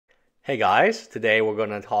Hey guys, today we're going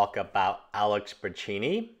to talk about Alex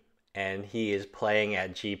Bracchini, and he is playing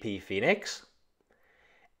at GP Phoenix.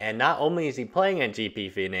 And not only is he playing at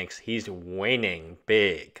GP Phoenix, he's winning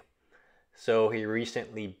big. So he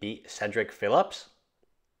recently beat Cedric Phillips,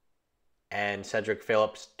 and Cedric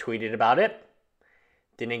Phillips tweeted about it.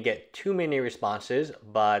 Didn't get too many responses,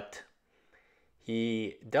 but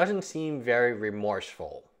he doesn't seem very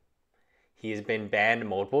remorseful. He's been banned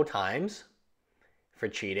multiple times for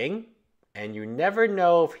cheating, and you never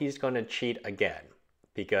know if he's going to cheat again,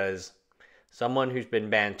 because someone who's been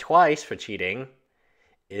banned twice for cheating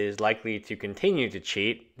is likely to continue to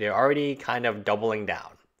cheat. They're already kind of doubling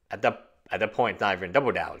down. At the point, it's not even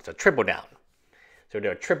double down, it's a triple down. So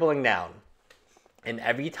they're tripling down. And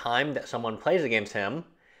every time that someone plays against him,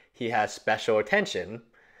 he has special attention,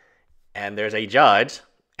 and there's a judge,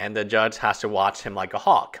 and the judge has to watch him like a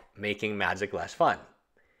hawk, making Magic less fun.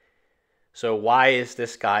 So why is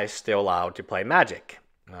this guy still allowed to play Magic?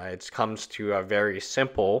 It comes to a very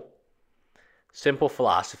simple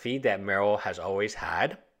philosophy that Merrill has always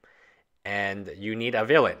had, and you need a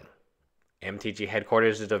villain. MTG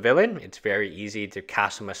headquarters is a villain. It's very easy to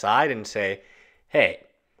cast him aside and say, hey,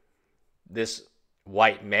 this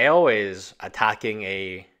white male is attacking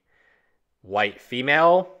a white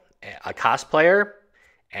female, a cosplayer,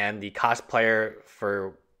 and the cosplayer,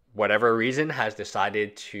 for whatever reason, has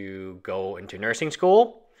decided to go into nursing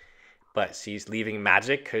school, but he's leaving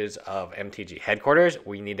Magic because of MTG headquarters.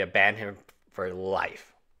 We need to ban him for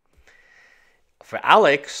life. For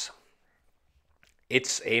Alex,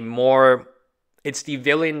 it's the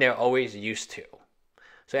villain they're always used to.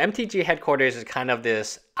 So MTG headquarters is kind of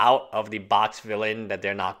this out-of-the-box villain that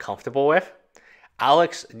they're not comfortable with.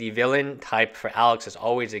 Alex, the villain type for Alex has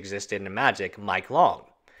always existed in Magic, Mike Long.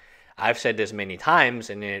 I've said this many times,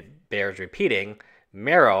 and it bears repeating.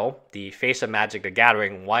 Merrill, the face of Magic the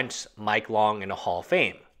Gathering, wants Mike Long in the Hall of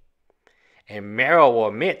Fame. And Merrill will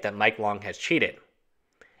admit that Mike Long has cheated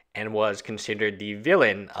and was considered the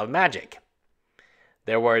villain of Magic.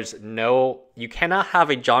 You cannot have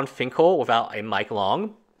a John Finkel without a Mike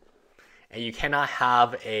Long, and you cannot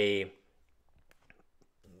have a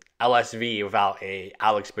LSV without a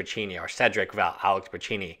Alex Bracchini, or Cedric without Alex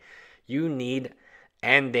Bracchini.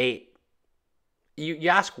 You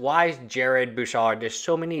ask, why is Jared Bouchard? There's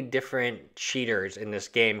so many different cheaters in this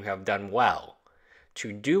game who have done well.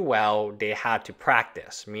 To do well, they had to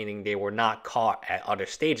practice, meaning they were not caught at other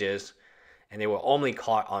stages, and they were only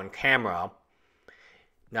caught on camera.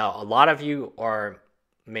 Now, a lot of you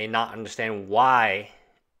may not understand why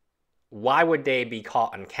would they be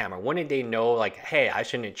caught on camera? Wouldn't they know, like, hey, I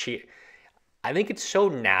shouldn't cheat? I think it's so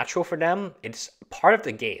natural for them. It's part of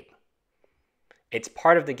the game. It's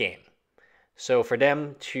part of the game. So for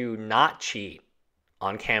them to not cheat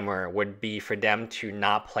on camera would be for them to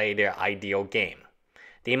not play their ideal game.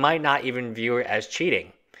 They might not even view it as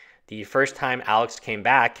cheating. The first time Alex came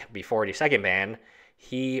back before the second ban,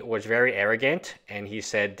 he was very arrogant, and he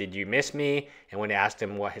said, did you miss me? And when they asked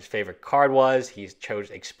him what his favorite card was, he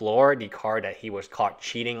chose Explore, the card that he was caught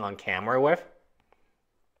cheating on camera with.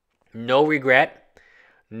 No regret,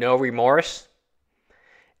 no remorse,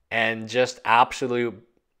 and just absolute,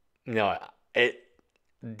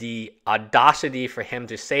 the audacity for him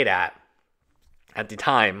to say that at the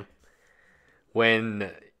time,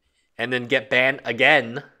 and then get banned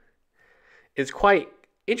again, is quite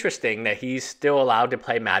interesting that he's still allowed to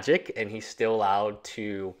play Magic, and he's still allowed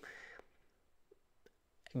to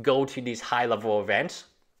go to these high-level events.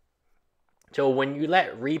 So when you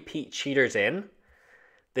let repeat cheaters in,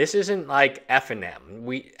 this isn't like F&M.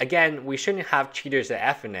 We shouldn't have cheaters at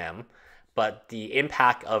F&M, but the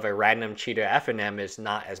impact of a random cheater F&M is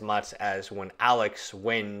not as much as when Alex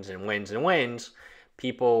wins and wins and wins.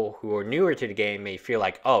 People who are newer to the game may feel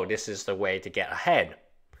like, oh, this is the way to get ahead.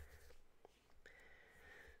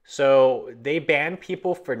 So they banned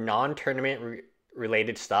people for non-tournament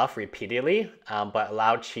related stuff repeatedly, but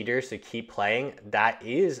allowed cheaters to keep playing. That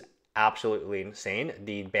is absolutely insane.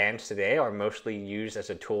 The bans today are mostly used as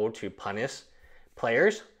a tool to punish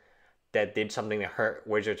players that did something to hurt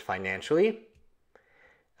Wizards financially.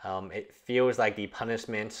 It feels like the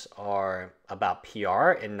punishments are about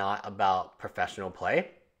PR and not about professional play.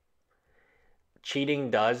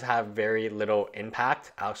 Cheating does have very little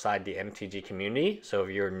impact outside the MTG community. So if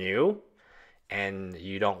you're new and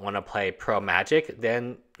you don't want to play pro Magic,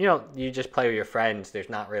 then you just play with your friends. There's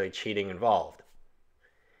not really cheating involved.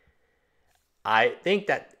 I think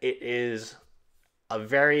that it is a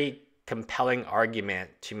very compelling argument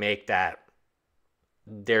to make that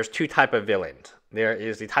there's two types of villains. There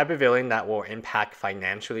is the type of villain that will impact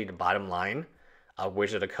financially the bottom line of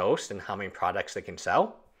Wizard of the Coast and how many products they can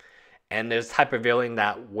sell. And there's a type of villain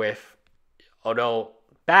that with, although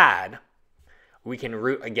bad, we can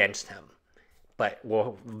root against him, but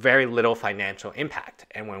will very little financial impact.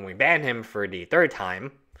 And when we ban him for the third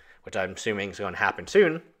time, which I'm assuming is going to happen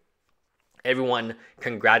soon, everyone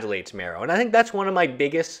congratulates Mero. And I think that's one of my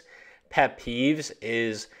biggest pet peeves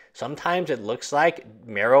is sometimes it looks like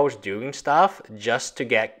Mero's doing stuff just to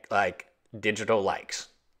get like digital likes.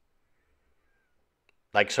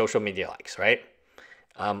 Like social media likes, right?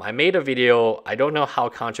 I made a video. I don't know how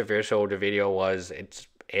controversial the video was. It's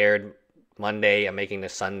aired Monday. I'm making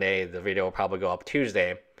this Sunday. The video will probably go up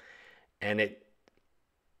Tuesday. And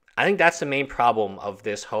I think that's the main problem of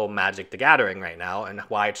this whole Magic the Gathering right now and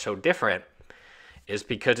why it's so different is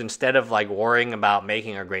because instead of like worrying about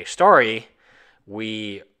making a great story,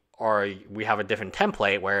 we have a different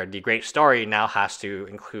template where the great story now has to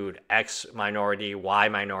include X minority, Y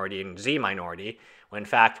minority, and Z minority. When in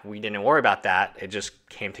fact, we didn't worry about that. It just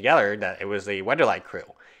came together that it was the Weatherlight crew.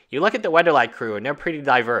 You look at the Weatherlight crew and they're pretty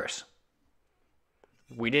diverse.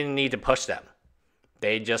 We didn't need to push them.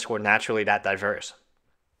 They just were naturally that diverse.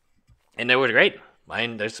 And they were great.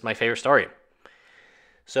 That's my favorite story.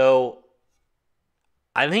 So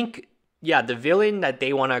I think, yeah, the villain that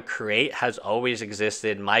they want to create has always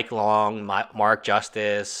existed. Mike Long, Mark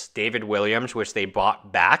Justice, David Williams, which they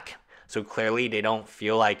brought back. So clearly they don't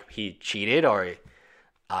feel like he cheated, or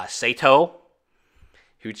Sato,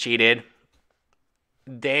 who cheated.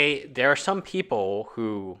 There are some people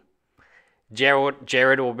who,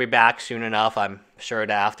 Jared will be back soon enough. I'm sure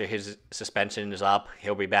that after his suspension is up,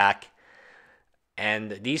 he'll be back.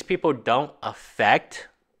 And these people don't affect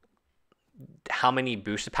how many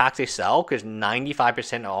booster packs they sell, because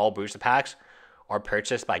 95% of all booster packs are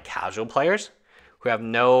purchased by casual players who have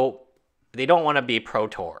they don't want to be Pro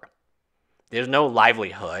Tour. There's no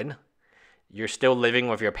livelihood. You're still living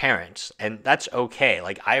with your parents, and that's okay.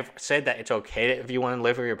 Like, I've said that it's okay if you want to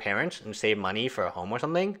live with your parents and save money for a home or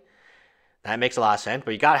something. That makes a lot of sense,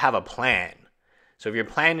 but you got to have a plan. So if your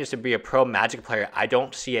plan is to be a pro Magic player, I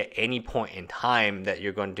don't see at any point in time that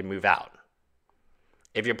you're going to move out.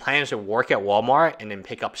 If your plan is to work at Walmart and then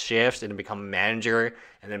pick up shifts and then become a manager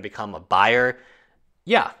and then become a buyer,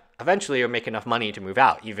 yeah, eventually you'll make enough money to move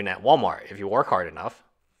out, even at Walmart, if you work hard enough.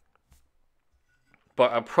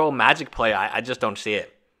 But a pro Magic player, I just don't see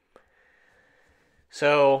it.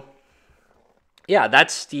 So, yeah,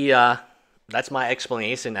 that's my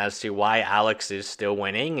explanation as to why Alex is still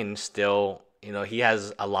winning and still, he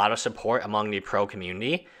has a lot of support among the pro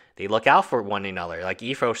community. They look out for one another. Like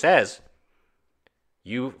Efro says,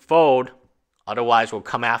 you fold, otherwise we'll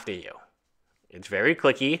come after you. It's very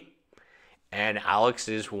cliquey, and Alex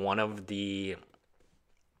is one of the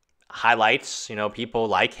highlights. People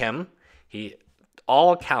like him.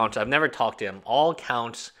 All accounts, I've never talked to him, all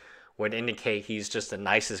accounts would indicate he's just the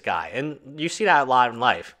nicest guy. And you see that a lot in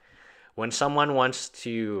life. When someone wants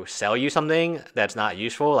to sell you something that's not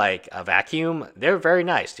useful, like a vacuum, they're very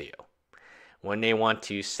nice to you. When they want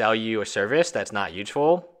to sell you a service that's not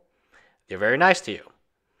useful, they're very nice to you.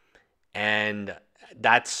 And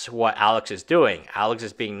that's what Alex is doing. Alex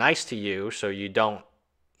is being nice to you, so you don't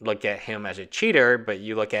look at him as a cheater, but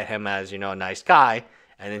you look at him as, a nice guy,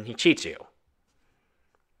 and then he cheats you.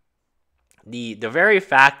 The very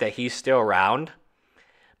fact that he's still around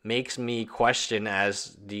makes me question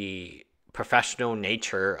as the professional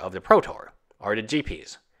nature of the Pro Tour or the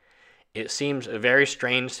GPs. It seems very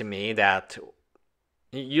strange to me that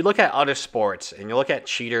you look at other sports and you look at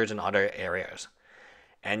cheaters in other areas.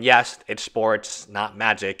 And yes, it's sports, not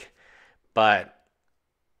Magic, but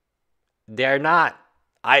they're not.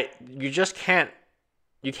 You can't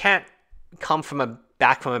come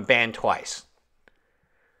back from a ban twice.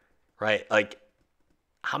 Right? Like,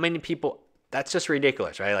 how many people? That's just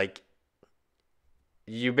ridiculous, right? Like,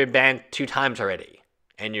 you've been banned 2 times already,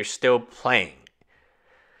 and you're still playing.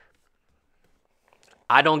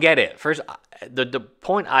 I don't get it. First, the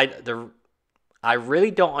point I really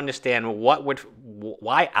don't understand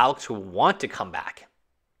why Alex would want to come back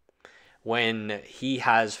when he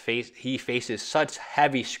faces such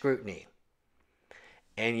heavy scrutiny,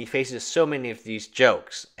 and he faces so many of these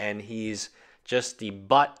jokes, and he's just the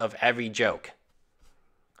butt of every joke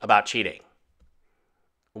about cheating.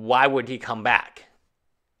 Why would he come back?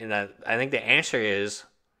 And I think the answer is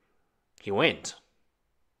he wins.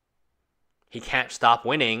 He can't stop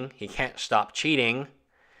winning. He can't stop cheating.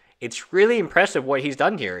 It's really impressive what he's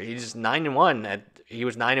done here. He's 9-1. He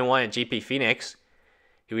was 9-1 at GP Phoenix.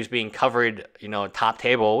 He was being covered, top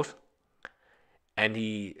tables, and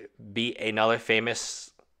he beat another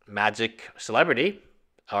famous Magic celebrity,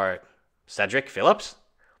 Cedric Phillips.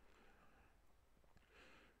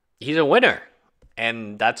 He's a winner,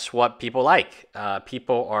 And that's what people like.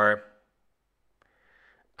 People are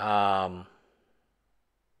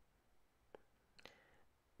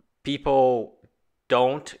people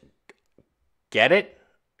don't get it.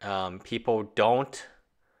 People don't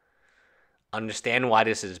understand why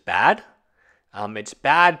this is bad. It's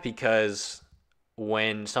bad because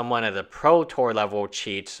when someone at the Pro Tour level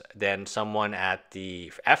cheats, then someone at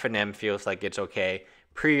the FNM feels like it's okay.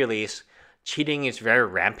 Pre-release, cheating is very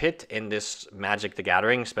rampant in this Magic the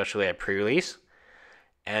Gathering, especially at pre-release.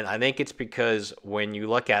 And I think it's because when you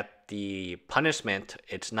look at the punishment,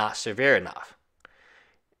 it's not severe enough.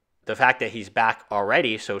 The fact that he's back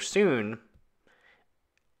already so soon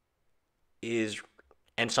is,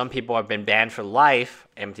 and some people have been banned for life,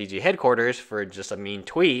 MTG headquarters, for just a mean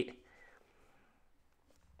tweet.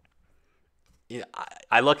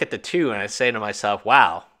 I look at the two and I say to myself,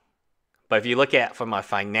 wow. But if you look at from a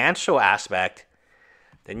financial aspect,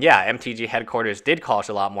 then yeah, MTG headquarters did cause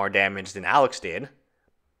a lot more damage than Alex did.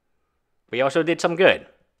 We also did some good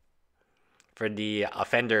for the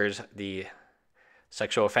offenders, the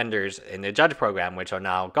sexual offenders in the judge program, which are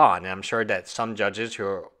now gone. And I'm sure that some judges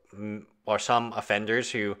or some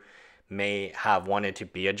offenders who may have wanted to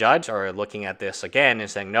be a judge are looking at this again and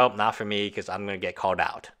saying, nope, not for me because I'm going to get called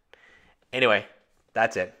out. Anyway,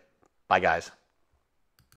 that's it. Bye, guys.